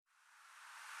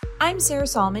I'm Sarah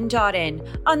Solomon Dodden.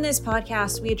 On this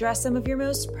podcast, we address some of your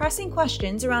most pressing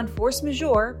questions around force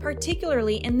majeure,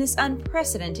 particularly in this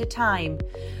unprecedented time.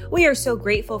 We are so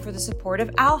grateful for the support of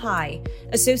Alhi,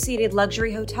 Associated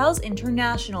Luxury Hotels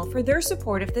International, for their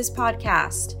support of this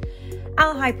podcast.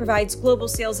 Alhi provides global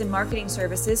sales and marketing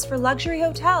services for luxury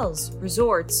hotels,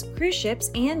 resorts, cruise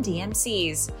ships, and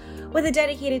DMCs. With a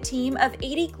dedicated team of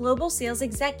 80 global sales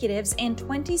executives and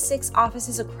 26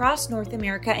 offices across North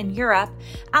America and Europe,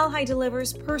 Alhi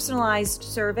delivers personalized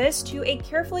service to a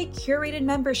carefully curated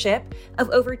membership of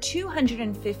over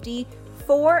 250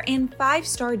 4- and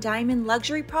 5-star diamond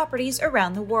luxury properties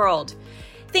around the world.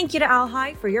 Thank you to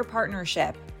Alhi for your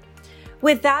partnership.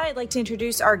 With that, I'd like to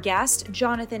introduce our guest,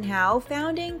 Jonathan Howe,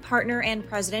 founding partner and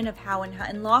president of Howe &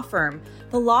 Hutton Law Firm,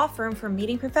 the law firm for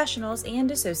meeting professionals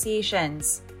and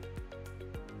associations.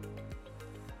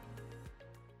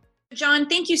 John,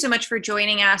 thank you so much for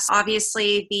joining us.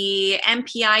 Obviously, the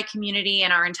MPI community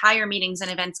and our entire meetings and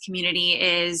events community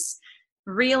is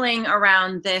reeling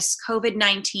around this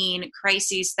COVID-19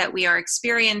 crisis that we are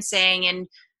experiencing and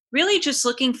really just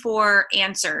looking for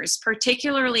answers,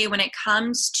 particularly when it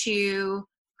comes to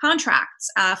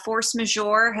contracts. Force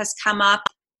majeure has come up,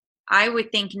 I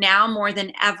would think, now more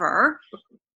than ever.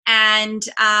 And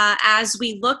as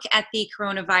we look at the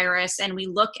coronavirus and we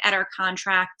look at our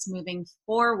contracts moving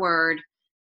forward,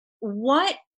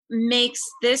 what makes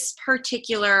this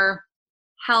particular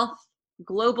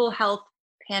global health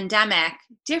pandemic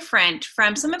different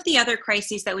from some of the other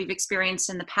crises that we've experienced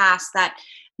in the past that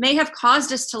may have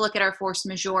caused us to look at our force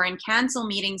majeure and cancel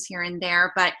meetings here and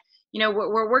there? But, you know,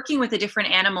 we're working with a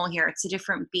different animal here. It's a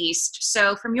different beast.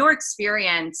 So from your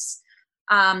experience,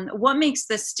 what makes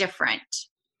this different?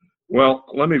 Well,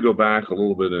 let me go back a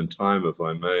little bit in time, if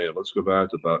I may. Let's go back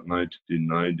to about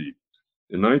 1990.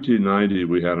 In 1990,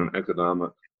 we had an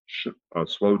economic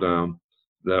slowdown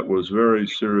that was very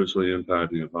seriously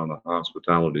impacting upon the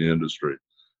hospitality industry.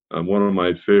 One of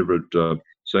my favorite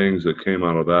sayings that came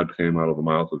out of that came out of the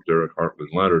mouth of Derek Hartman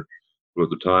Leonard, who at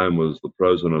the time was the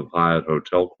president of Hyatt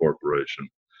Hotel Corporation.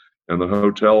 And the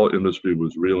hotel industry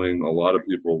was reeling. A lot of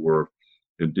people were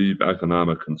in deep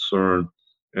economic concern.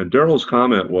 And Daryl's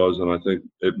comment was, and I think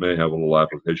it may have a little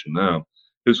application now,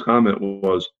 his comment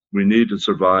was, we need to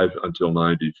survive until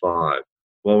 95.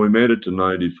 Well, we made it to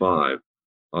 95.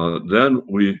 Then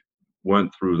we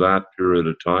went through that period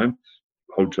of time.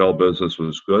 Hotel business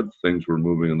was good. Things were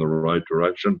moving in the right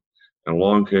direction. And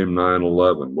along came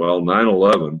 9/11. Well,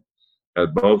 9/11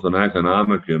 had both an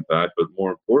economic impact, but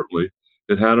more importantly,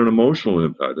 it had an emotional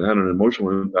impact. It had an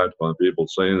emotional impact on people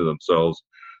saying to themselves,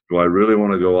 do I really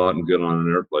want to go out and get on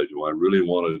an airplane? Do I really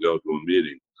want to go to a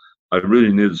meeting? I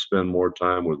really need to spend more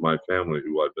time with my family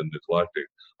who I've been neglecting.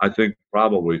 I think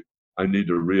probably I need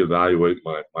to reevaluate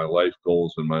my life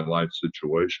goals and my life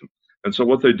situation. And so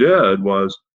what they did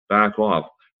was back off.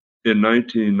 In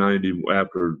 1990,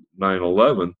 after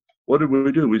 9/11, what did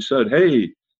we do? We said,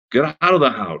 hey, get out of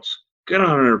the house, get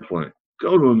on an airplane,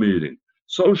 go to a meeting,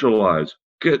 socialize,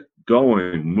 get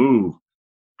going, move,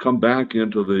 come back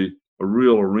into a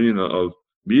real arena of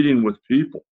meeting with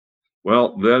people.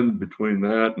 Well, then between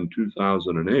that and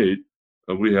 2008,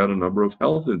 we had a number of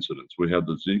health incidents. We had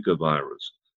the Zika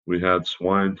virus. We had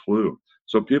swine flu.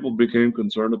 So people became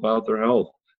concerned about their health.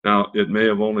 Now, it may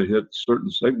have only hit certain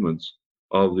segments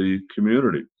of the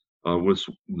community. With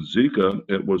Zika,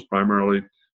 it was primarily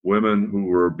women who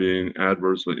were being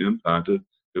adversely impacted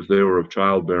if they were of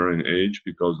childbearing age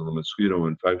because of the mosquito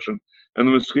infection. And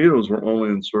the mosquitoes were only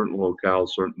in certain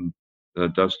locales, certain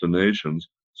destinations.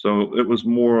 So it was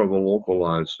more of a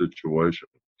localized situation.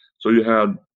 So you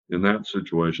had, in that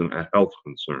situation, a health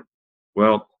concern.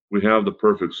 Well, we have the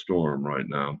perfect storm right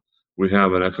now. We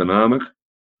have an economic,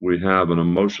 we have an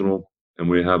emotional, and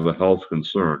we have a health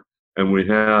concern. And we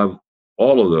have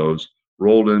all of those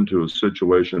rolled into a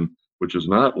situation which is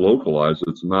not localized,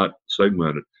 it's not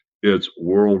segmented, it's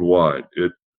worldwide.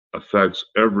 It affects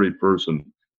every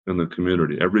person in the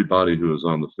community. Everybody who is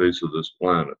on the face of this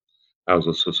planet has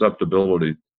a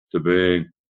susceptibility to being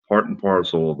part and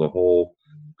parcel of the whole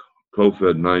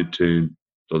COVID-19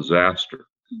 disaster.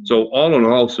 So all in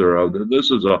all, Sarah, this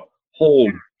is a whole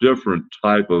different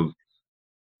type of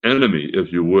enemy,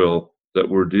 if you will, that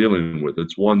we're dealing with.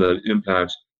 It's one that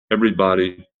impacts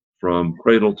everybody from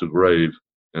cradle to grave,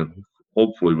 and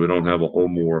hopefully we don't have a whole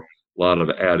more lot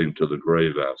of adding to the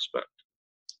grave aspect.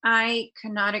 I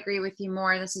could not agree with you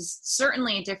more. This is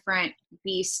certainly a different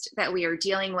beast that we are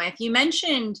dealing with. You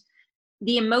mentioned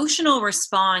the emotional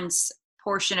response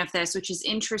portion of this, which is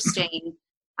interesting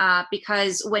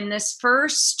because when this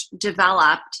first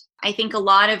developed, I think a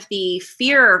lot of the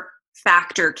fear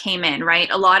factor came in, right?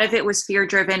 A lot of it was fear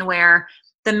driven, where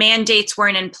the mandates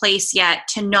weren't in place yet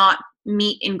to not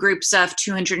meet in groups of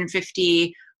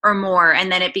 250 or more.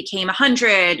 And then it became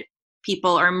 100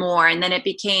 people or more. And then it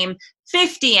became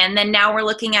 50. And then now we're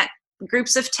looking at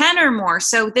groups of 10 or more.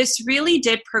 So this really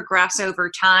did progress over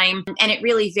time, and it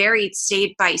really varied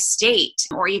state by state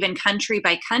or even country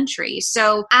by country.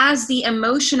 So as the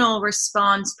emotional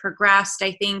response progressed,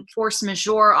 I think force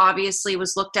majeure obviously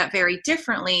was looked at very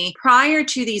differently prior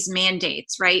to these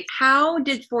mandates, right? How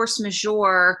did force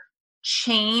majeure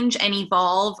change and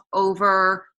evolve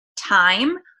over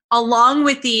time, along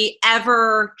with the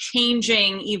ever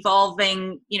changing,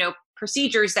 evolving,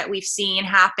 procedures that we've seen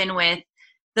happen with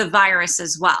the virus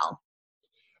as well?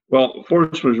 Well,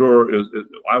 force majeure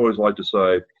I always like to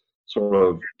say, sort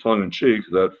of tongue in cheek,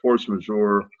 that force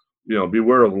majeure,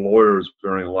 beware of lawyers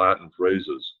varying Latin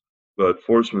phrases, but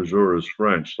force majeure is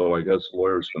French, so I guess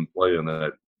lawyers can play in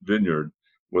that vineyard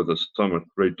with a somewhat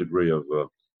great degree of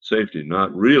safety.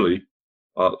 Not really.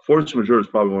 Force majeure is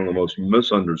probably one of the most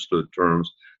misunderstood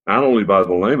terms, not only by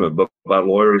the layman, but by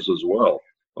lawyers as well.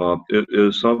 It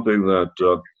is something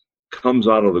that comes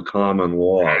out of the common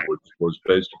law, which was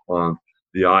based upon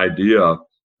the idea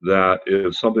that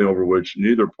if something over which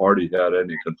neither party had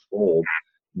any control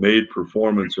made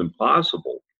performance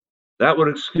impossible, that would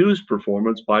excuse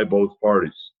performance by both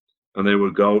parties, and they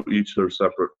would go each their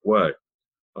separate way.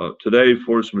 Today,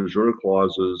 force majeure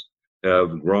clauses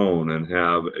have grown and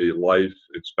have a life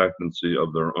expectancy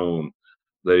of their own.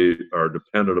 They are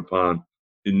dependent upon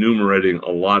enumerating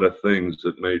a lot of things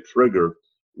that may trigger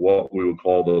what we would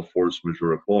call the force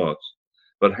majeure clause.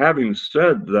 But having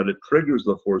said that it triggers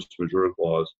the force majeure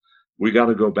clause, we got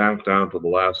to go back down to the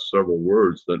last several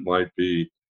words that might be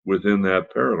within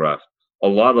that paragraph. A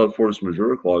lot of force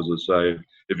majeure clauses say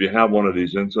if you have one of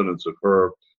these incidents occur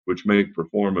which make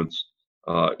performance,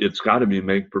 it's got to be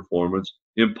make performance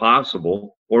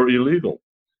impossible or illegal.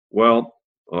 Well,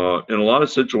 in a lot of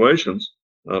situations,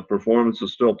 performance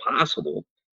is still possible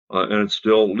and it's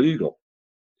still legal.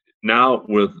 Now,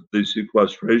 with the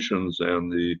sequestrations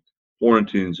and the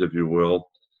quarantines, if you will,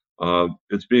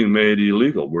 it's being made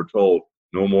illegal. We're told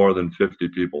no more than 50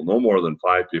 people, no more than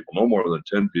 5 people, no more than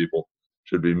 10 people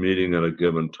should be meeting at a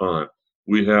given time.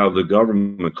 We have the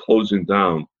government closing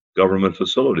down government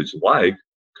facilities like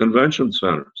convention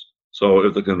centers. So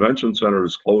if the convention center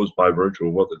is closed by virtue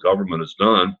of what the government has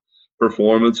done,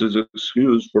 performance is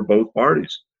excused for both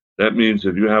parties. That means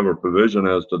if you have a provision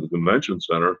as to the convention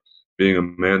center being a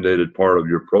mandated part of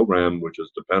your program, which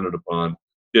is dependent upon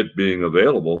it being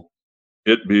available,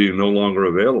 it being no longer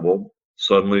available,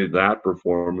 suddenly that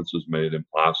performance is made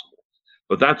impossible.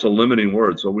 But that's a limiting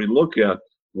word. So we look at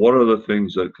what are the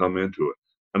things that come into it.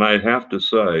 And I have to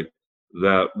say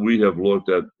that we have looked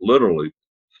at literally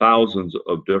thousands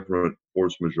of different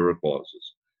force majeure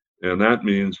clauses. And that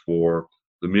means for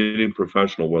the meeting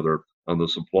professional, whether on the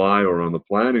supply or on the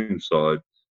planning side,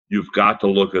 you've got to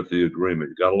look at the agreement.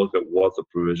 You've got to look at what the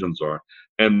provisions are.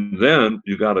 And then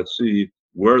you got to see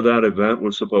where that event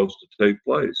was supposed to take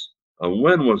place.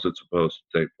 When was it supposed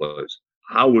to take place?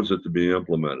 How was it to be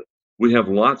implemented? We have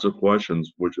lots of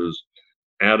questions, which is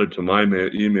added to my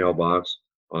email box.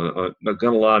 I've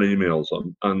got a lot of emails.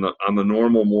 On the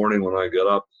normal morning when I get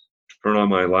up, turn on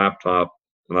my laptop,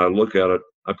 and I look at it,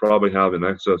 I probably have in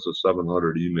excess of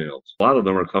 700 emails. A lot of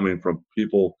them are coming from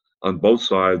people on both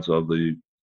sides of the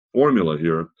formula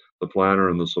here, the planner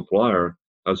and the supplier,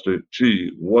 as to,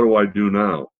 gee, what do I do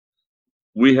now?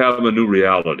 We have a new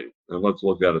reality, and let's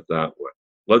look at it that way.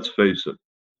 Let's face it,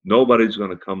 nobody's going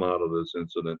to come out of this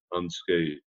incident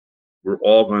unscathed. We're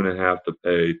all going to have to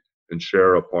pay and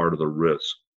share a part of the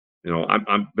risk.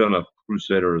 I've been a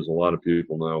crusader, as a lot of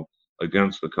people know,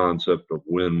 against the concept of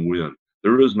win-win.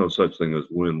 There is no such thing as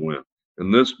win-win.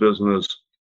 In this business,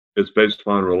 it's based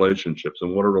upon relationships.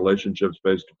 And what are relationships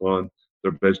based upon?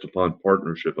 They're based upon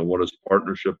partnership. And what is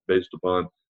partnership based upon?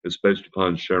 It's based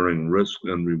upon sharing risk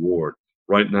and reward.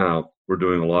 Right now, we're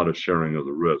doing a lot of sharing of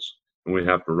the risk, and we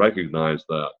have to recognize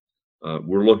that.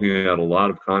 We're looking at a lot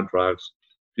of contracts,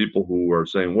 people who are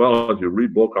saying, well, if you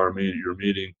rebook your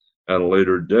meeting at a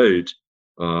later date,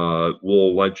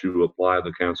 we'll let you apply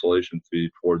the cancellation fee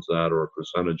towards that or a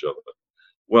percentage of it.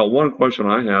 Well, one question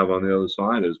I have on the other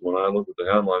side is when I look at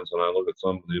the headlines and I look at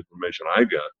some of the information I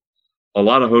get, a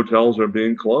lot of hotels are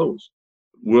being closed.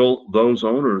 Will those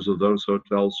owners of those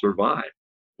hotels survive?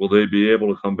 Will they be able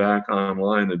to come back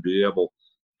online and be able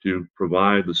to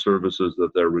provide the services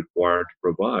that they're required to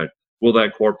provide? Will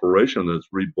that corporation that's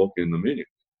rebooking the meeting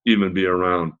even be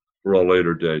around for a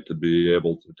later date to be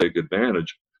able to take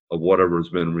advantage of whatever's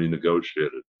been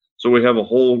renegotiated? So we have a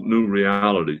whole new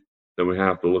reality that we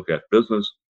have to look at. Business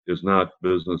is not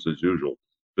business as usual.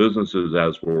 Business is,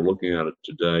 as we're looking at it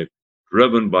today,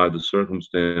 driven by the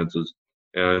circumstances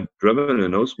and driven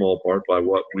in no small part by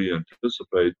what we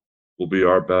anticipate will be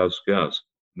our best guess.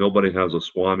 Nobody has a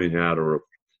Swami hat or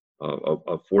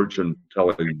a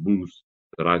fortune-telling booth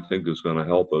that I think is going to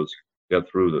help us get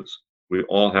through this. We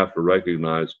all have to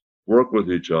recognize, work with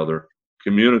each other,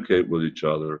 communicate with each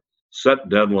other, set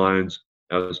deadlines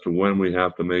as to when we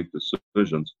have to make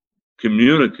decisions.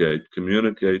 Communicate.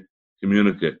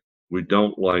 We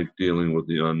don't like dealing with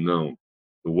the unknown.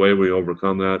 The way we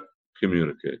overcome that,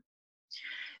 communicate.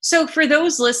 So for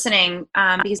those listening,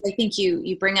 because I think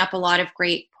you bring up a lot of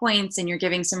great points and you're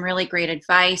giving some really great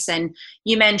advice, and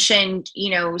you mentioned,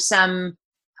 some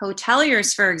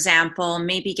hoteliers, for example,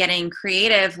 maybe getting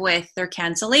creative with their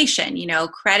cancellation,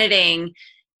 crediting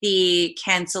the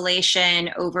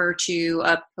cancellation over to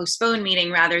a postponed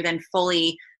meeting rather than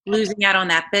fully losing out on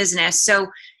that business. So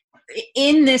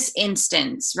in this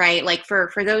instance, right, like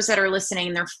for those that are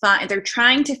listening, they're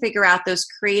trying to figure out those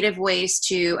creative ways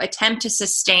to attempt to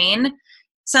sustain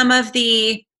some of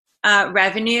the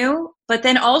revenue, but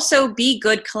then also be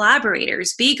good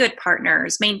collaborators, be good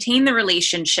partners, maintain the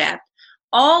relationship,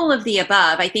 all of the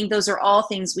above. I think those are all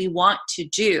things we want to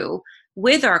do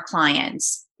with our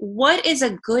clients. What is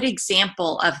a good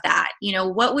example of that?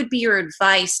 What would be your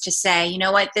advice to say,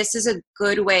 this is a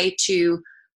good way to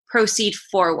proceed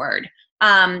forward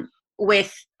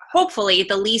with hopefully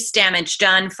the least damage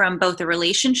done from both a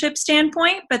relationship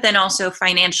standpoint, but then also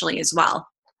financially as well?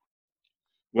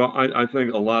 Well, I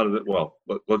think a lot of it,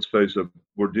 let's face it,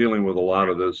 we're dealing with a lot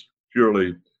of this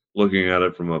purely looking at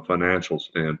it from a financial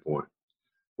standpoint.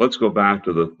 Let's go back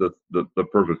to the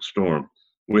perfect storm.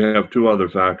 We have two other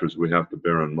factors we have to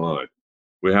bear in mind.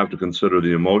 We have to consider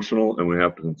the emotional and we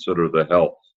have to consider the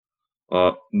health.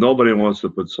 Nobody wants to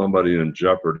put somebody in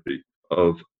jeopardy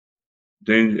of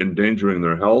endangering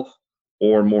their health,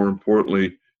 or more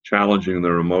importantly, challenging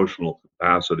their emotional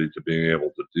capacity to being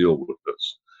able to deal with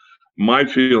this. My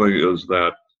feeling is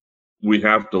that we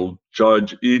have to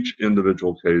judge each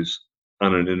individual case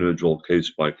on an individual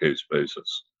case-by-case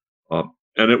basis.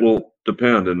 And it will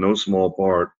depend in no small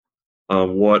part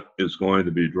on what is going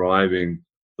to be driving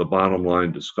the bottom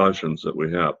line discussions that we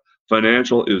have.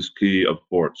 Financial is key, of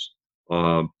course.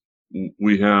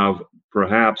 We have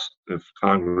perhaps, if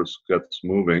Congress gets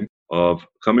moving, of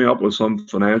coming up with some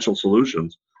financial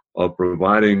solutions of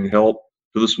providing help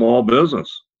to the small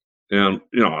business. And,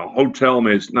 a hotel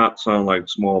may not sound like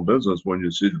small business when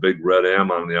you see the big red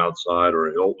M on the outside or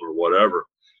a Hilton or whatever,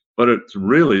 but it's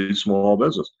really small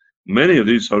business. Many of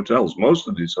these hotels, most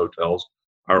of these hotels,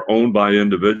 are owned by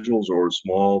individuals or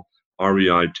small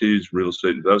REITs, real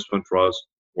estate investment trusts,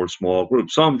 or small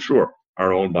groups. Some, sure,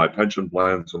 are owned by pension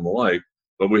plans and the like,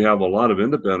 but we have a lot of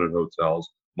independent hotels,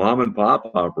 mom and pop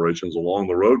operations along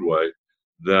the roadway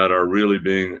that are really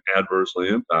being adversely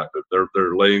impacted.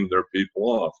 They're laying their people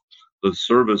off. The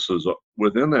services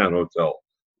within that hotel,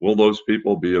 will those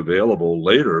people be available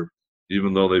later,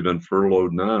 even though they've been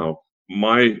furloughed now?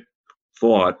 My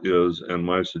thought is, and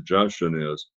my suggestion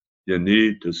is, you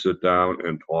need to sit down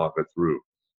and talk it through.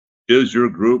 Is your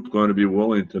group going to be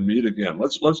willing to meet again?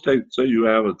 Let's say you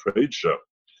have a trade show,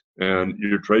 and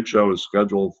your trade show is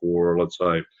scheduled for, let's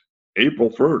say,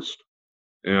 April 1st.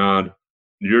 And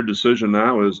your decision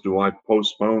now is, do I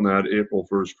postpone that April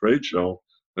 1st trade show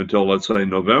until, let's say,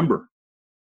 November?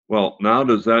 Well, now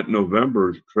does that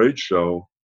November trade show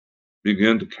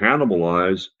begin to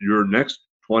cannibalize your next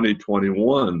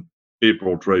 2021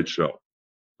 April trade show?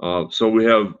 So we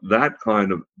have that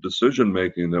kind of decision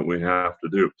making that we have to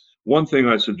do. One thing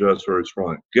I suggest very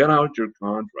strongly, get out your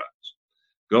contracts.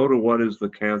 Go to what is the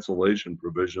cancellation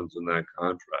provisions in that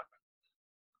contract.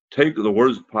 Take the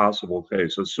worst possible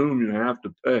case. Assume you have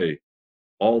to pay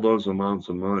all those amounts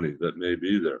of money that may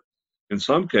be there. In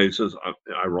some cases,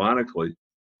 ironically,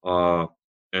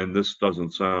 and this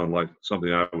doesn't sound like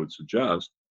something I would suggest,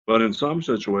 but in some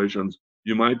situations,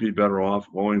 you might be better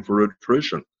off going for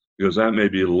attrition, because that may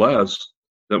be less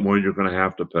than what you're going to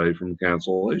have to pay from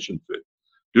cancellation fee.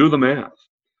 Do the math.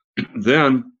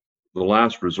 Then the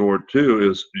last resort too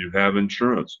is you have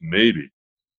insurance. Maybe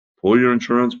pull your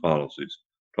insurance policies,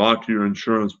 talk to your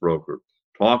insurance broker,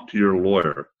 talk to your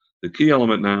lawyer. The key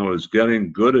element now is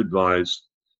getting good advice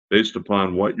based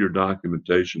upon what your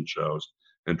documentation shows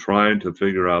and trying to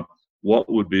figure out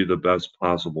what would be the best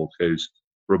possible case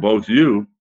for both you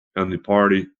and the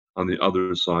party on the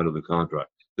other side of the contract.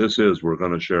 We're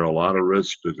going to share a lot of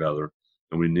risks together,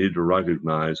 and we need to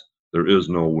recognize there is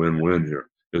no win-win here.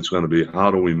 It's going to be,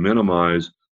 how do we minimize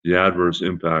the adverse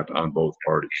impact on both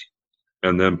parties,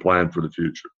 and then plan for the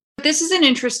future. This is an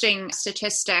interesting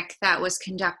statistic that was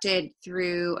conducted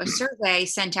through a survey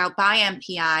sent out by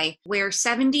MPI, where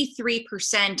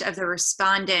 73% of the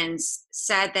respondents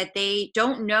said that they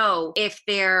don't know if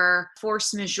their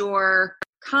force majeure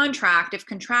contract, if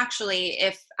contractually,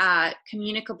 if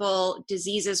communicable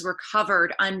diseases were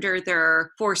covered under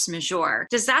their force majeure.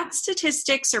 Does that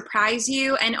statistic surprise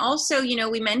you? And also,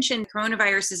 we mentioned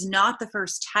coronavirus is not the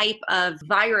first type of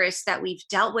virus that we've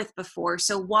dealt with before.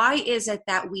 So why is it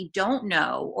that we don't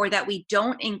know, or that we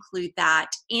don't include that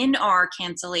in our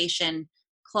cancellation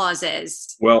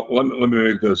clauses? Well, let me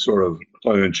make this sort of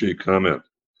tongue-in-cheek comment.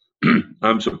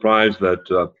 I'm surprised that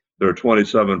there are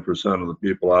 27% of the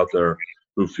people out there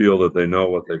who feel that they know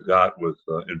what they've got with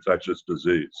infectious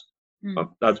disease.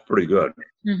 That's pretty good.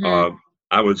 Mm-hmm.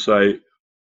 I would say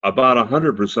about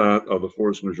 100% of the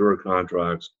force majeure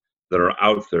contracts that are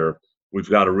out there, we've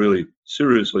got to really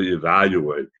seriously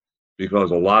evaluate,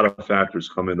 because a lot of factors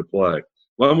come into play.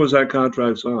 When was that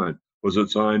contract signed? Was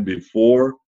it signed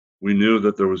before we knew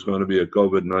that there was going to be a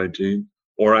COVID-19,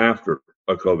 or after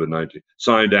a COVID-19?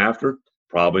 Signed after?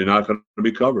 Probably not going to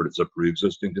be covered. It's a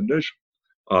pre-existing condition.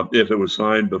 If it was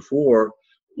signed before,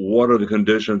 what are the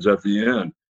conditions at the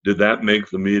end? Did that make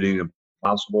the meeting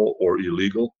impossible or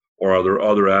illegal, or are there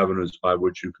other avenues by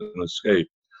which you can escape?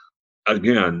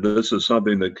 Again, this is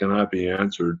something that cannot be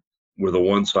answered with a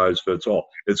one-size-fits-all.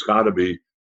 It's got to be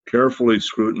carefully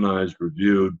scrutinized,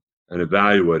 reviewed, and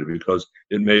evaluated, because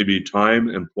it may be time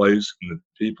and place and the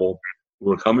people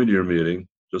who are coming to your meeting.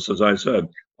 Just as I said,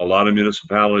 a lot of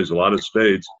municipalities, a lot of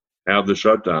states have the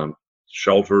shutdown,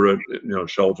 shelter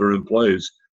in place.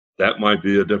 That might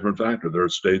be a different factor. There are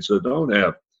states that don't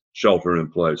have shelter in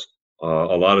place. A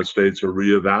lot of states are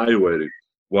reevaluating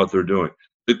what they're doing.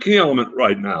 The key element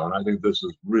right now, and I think this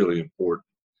is really important,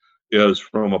 is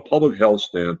from a public health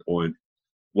standpoint,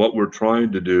 what we're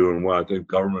trying to do, and what I think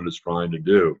government is trying to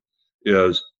do,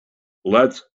 is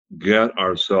let's get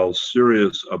ourselves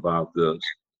serious about this.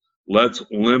 Let's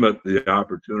limit the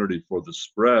opportunity for the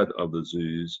spread of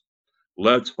disease.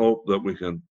 Let's hope that we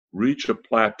can reach a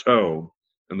plateau,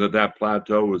 and that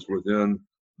plateau is within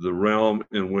the realm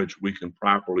in which we can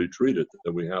properly treat it,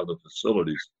 that we have the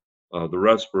facilities, the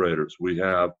respirators, we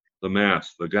have the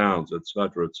masks, the gowns, et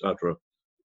cetera,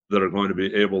 that are going to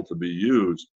be able to be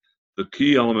used. The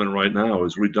key element right now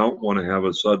is we don't want to have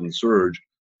a sudden surge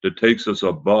that takes us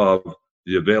above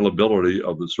the availability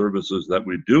of the services that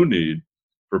we do need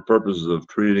for purposes of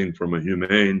treating from a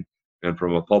humane and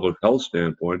from a public health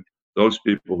standpoint those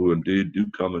people who indeed do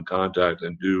come in contact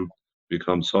and do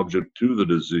become subject to the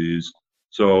disease,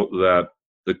 so that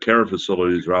the care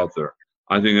facilities are out there.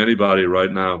 I think anybody right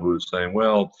now who is saying,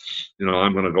 well,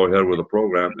 I'm going to go ahead with a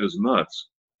program is nuts.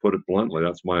 Put it bluntly,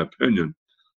 that's my opinion.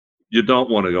 You don't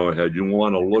want to go ahead. You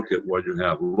want to look at what you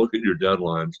have, look at your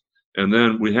deadlines, and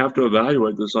then we have to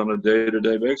evaluate this on a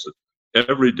day-to-day basis.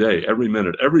 Every day, every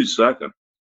minute, every second,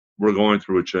 we're going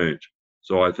through a change.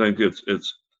 So I think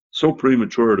it's so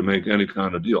premature to make any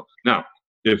kind of deal. Now,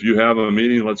 if you have a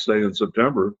meeting, let's say in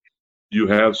September, you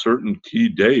have certain key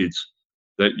dates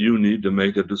that you need to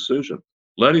make a decision.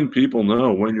 Letting people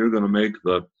know when you're going to make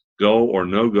the go or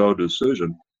no-go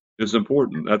decision is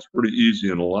important. That's pretty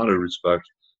easy in a lot of respects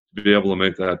to be able to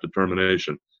make that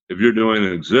determination. If you're doing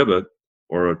an exhibit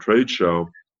or a trade show,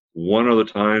 one of the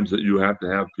times that you have to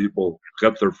have people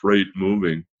get their freight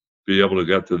moving, be able to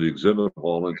get to the exhibit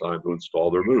hall in time to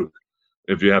install their booth.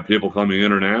 If you have people coming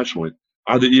internationally,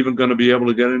 are they even going to be able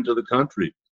to get into the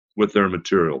country with their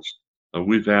materials?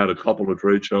 We've had a couple of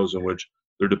trade shows in which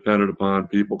they're dependent upon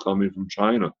people coming from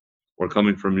China or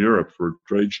coming from Europe for a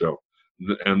trade show,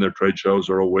 and their trade shows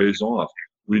are a ways off.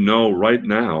 We know right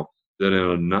now that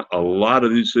in a lot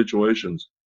of these situations,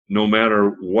 no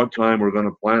matter what time we're going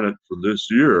to plan it for this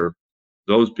year,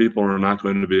 those people are not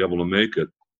going to be able to make it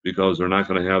because they're not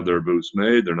going to have their booths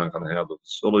made, they're not going to have the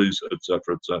facilities, et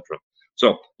cetera, et cetera.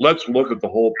 So let's look at the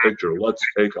whole picture. Let's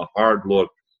take a hard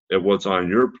look at what's on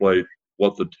your plate,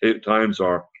 what the times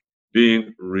are,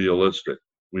 being realistic.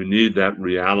 We need that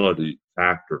reality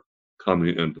factor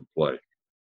coming into play.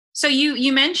 So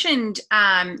you mentioned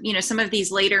some of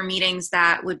these later meetings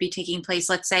that would be taking place,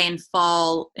 let's say in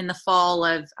the fall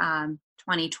of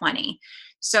 2020.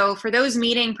 So for those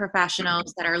meeting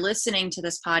professionals that are listening to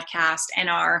this podcast and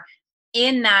are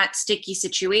in that sticky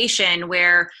situation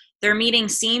where their meeting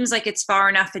seems like it's far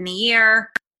enough in the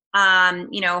year,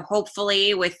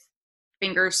 hopefully with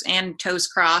fingers and toes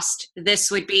crossed,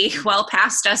 this would be well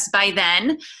past us by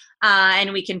then,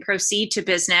 and we can proceed to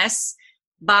business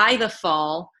by the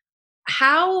fall.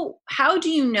 How do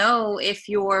you know if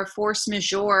your force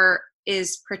majeure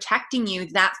is protecting you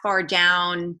that far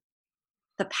down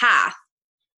the path?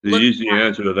 The Look. easy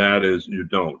answer to that is you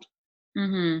don't.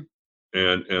 Mm-hmm.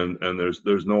 And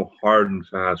there's no hard and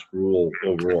fast rule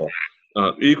overall.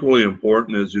 Equally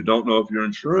important is you don't know if your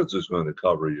insurance is going to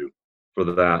cover you for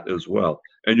that as well.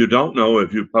 And you don't know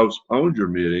if you postponed your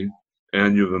meeting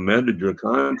and you've amended your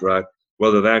contract,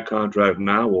 whether that contract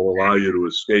now will allow you to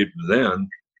escape then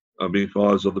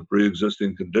because of the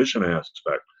pre-existing condition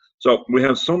aspect. So we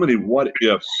have so many what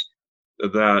ifs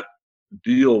that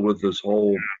deal with this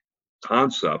whole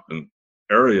concept and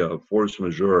area of force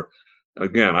majeure.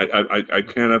 Again, I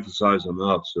can't emphasize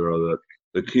enough, Sarah, that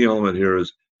the key element here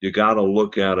is you got to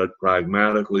look at it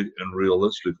pragmatically and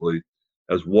realistically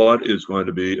as what is going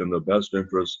to be in the best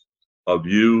interest of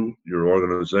you, your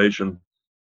organization,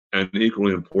 and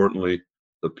equally importantly,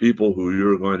 the people who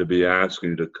you're going to be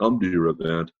asking to come to your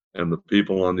event and the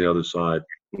people on the other side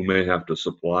who may have to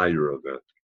supply your event.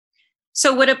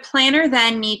 So would a planner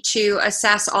then need to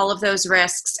assess all of those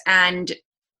risks and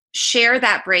share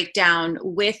that breakdown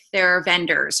with their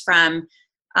vendors, from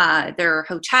their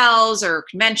hotels or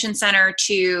convention center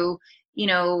to,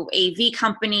 AV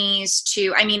companies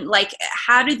to, like,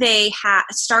 how do they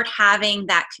start having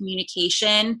that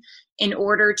communication in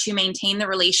order to maintain the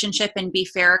relationship and be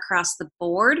fair across the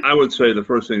board? I would say the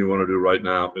first thing you want to do right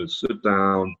now is sit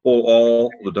down, pull all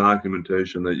the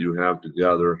documentation that you have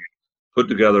together, put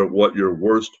together what your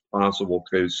worst possible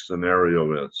case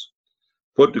scenario is,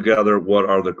 put together what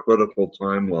are the critical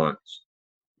timelines,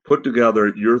 put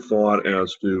together your thought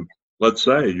as to, let's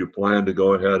say you plan to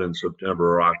go ahead in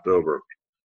September or October.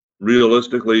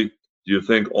 Realistically, do you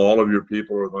think all of your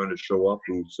people are going to show up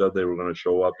who said they were going to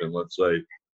show up in, let's say,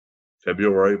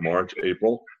 February, March,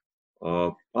 April?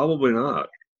 Probably not.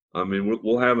 I mean,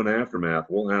 we'll have an aftermath.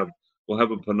 We'll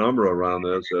have a penumbra around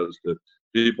this as to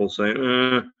people saying,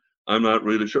 I'm not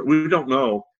really sure. We don't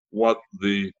know what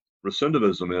the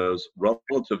recidivism is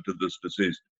relative to this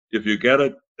disease. If you get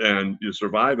it and you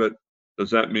survive it, does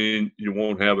that mean you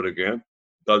won't have it again?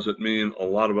 Does it mean a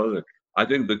lot of other things? I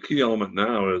think the key element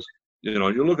now is, you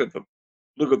look at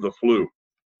the flu.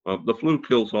 The flu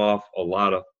kills off a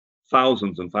lot of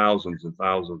thousands and thousands and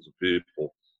thousands of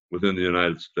people within the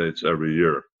United States every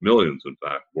year, millions, in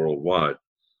fact, worldwide.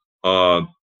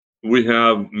 We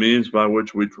have means by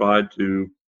which we try to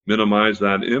minimize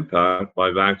that impact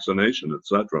by vaccination,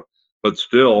 etc. But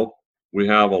still, we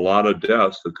have a lot of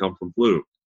deaths that come from flu.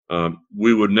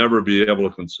 We would never be able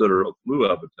to consider a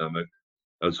flu epidemic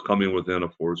as coming within a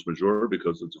force majeure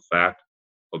because it's a fact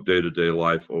of day-to-day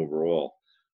life overall.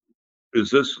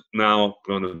 Is this now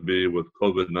going to be with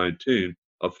COVID-19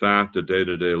 a fact of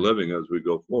day-to-day living as we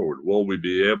go forward? Will we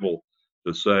be able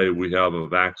to say we have a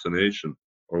vaccination,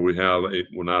 or we're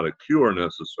not a cure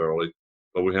necessarily,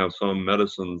 but we have some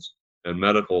medicines and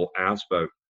medical aspect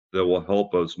that will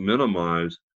help us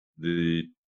minimize the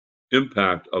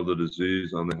impact of the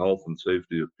disease on the health and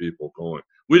safety of people going?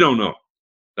 We don't know.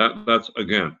 That's,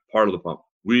 again, part of the problem.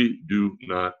 We do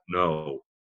not know.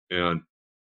 And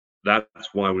that's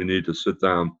why we need to sit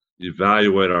down,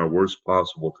 evaluate our worst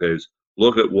possible case,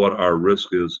 look at what our risk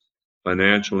is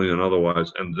financially and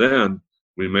otherwise, and then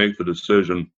we make the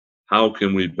decision, how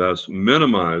can we best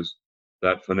minimize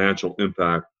that financial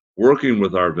impact, working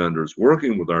with our vendors,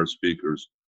 working with our speakers,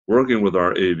 working with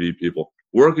our AV people,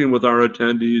 working with our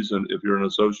attendees, and if you're an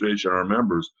association, our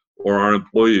members, or our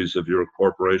employees if you're a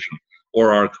corporation,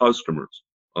 or our customers.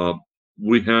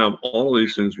 We have all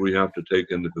these things we have to take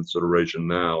into consideration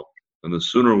now, and the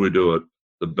sooner we do it,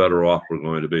 the better off we're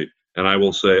going to be. And I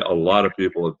will say a lot of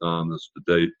people have done this to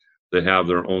date. They have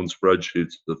their own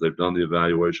spreadsheets that they've done the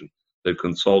evaluation. They've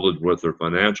consulted with their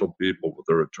financial people, with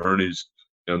their attorneys,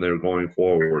 and they're going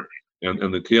forward.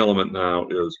 And the key element now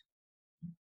is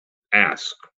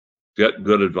ask, get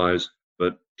good advice,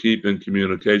 but keep in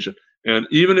communication. And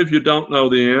even if you don't know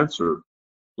the answer,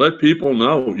 let people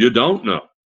know you don't know,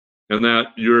 and that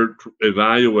you're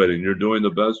evaluating, you're doing the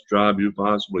best job you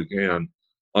possibly can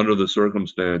under the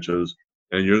circumstances,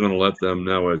 and you're going to let them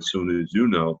know as soon as you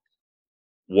know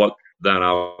what that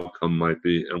outcome might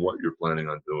be and what you're planning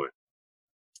on doing.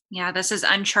 Yeah, this is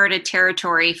uncharted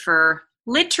territory for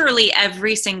literally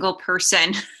every single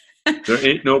person. There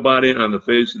ain't nobody on the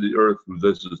face of the earth who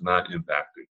this is not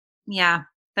impacting. Yeah,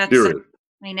 that's period.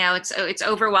 I know it's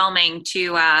overwhelming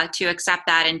to accept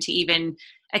that and to even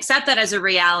accept that as a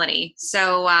reality.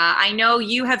 So I know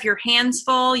you have your hands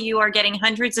full. You are getting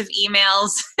hundreds of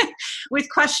emails with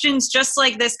questions just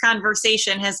like this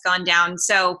conversation has gone down.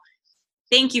 So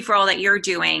thank you for all that you're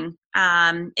doing.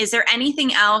 Is there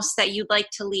anything else that you'd like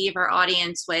to leave our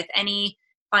audience with? Any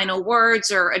final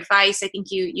words or advice? I think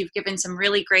you've given some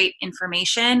really great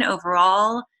information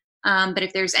overall. But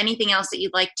if there's anything else that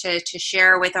you'd like to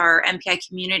share with our MPI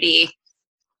community,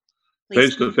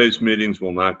 please. Face-to-face meetings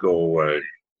will not go away.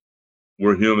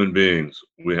 We're human beings.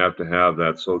 We have to have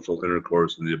that social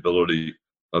intercourse and the ability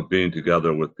of being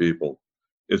together with people.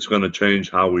 It's going to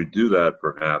change how we do that,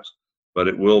 perhaps, but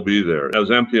it will be there. As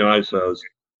MPI says,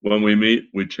 when we meet,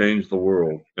 we change the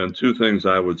world. And two things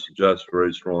I would suggest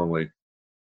very strongly: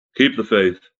 keep the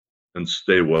faith and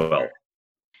stay well.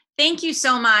 Thank you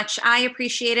so much. I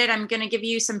appreciate it. I'm going to give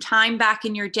you some time back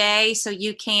in your day so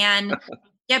you can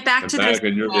get back to those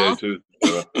in your day too.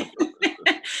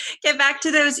 Get back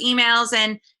to those emails,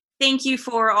 and thank you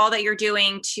for all that you're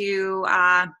doing to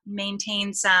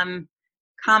maintain some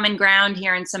common ground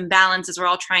here and some balance as we're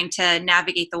all trying to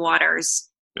navigate the waters.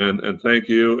 And thank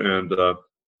you, and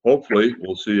hopefully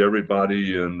we'll see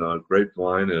everybody in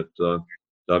Grapevine at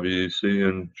WEC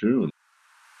in June.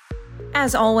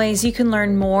 As always, you can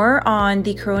learn more on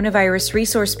the coronavirus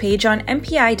resource page on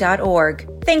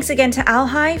mpi.org. Thanks again to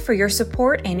ALHI for your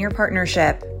support and your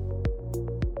partnership.